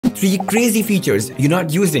3 crazy features you're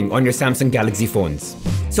not using on your Samsung Galaxy phones.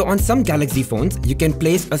 So on some Galaxy phones, you can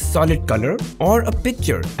place a solid color or a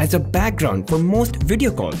picture as a background for most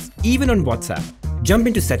video calls, even on WhatsApp. Jump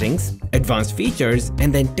into Settings, Advanced Features,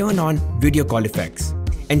 and then turn on Video Call Effects.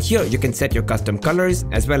 And here you can set your custom colors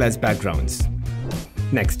as well as backgrounds.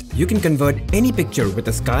 Next, you can convert any picture with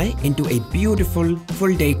a sky into a beautiful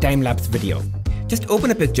full-day time-lapse video. Just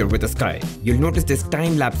open a picture with a sky. You'll notice this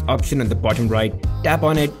time-lapse option on the bottom right. Tap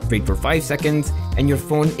on it, wait for 5 seconds, and your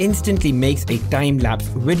phone instantly makes a time-lapse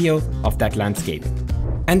video of that landscape.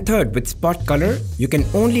 And third, with Spot Color, you can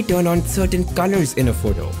only turn on certain colors in a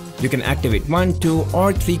photo. You can activate 1, 2,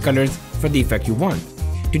 or 3 colors for the effect you want.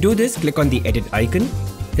 To do this, click on the edit icon,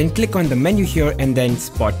 then click on the menu here and then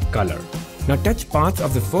Spot Color. Now touch parts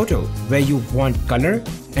of the photo where you want color,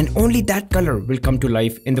 and only that color will come to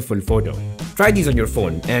life in the full photo. Try these on your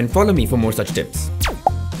phone and follow me for more such tips.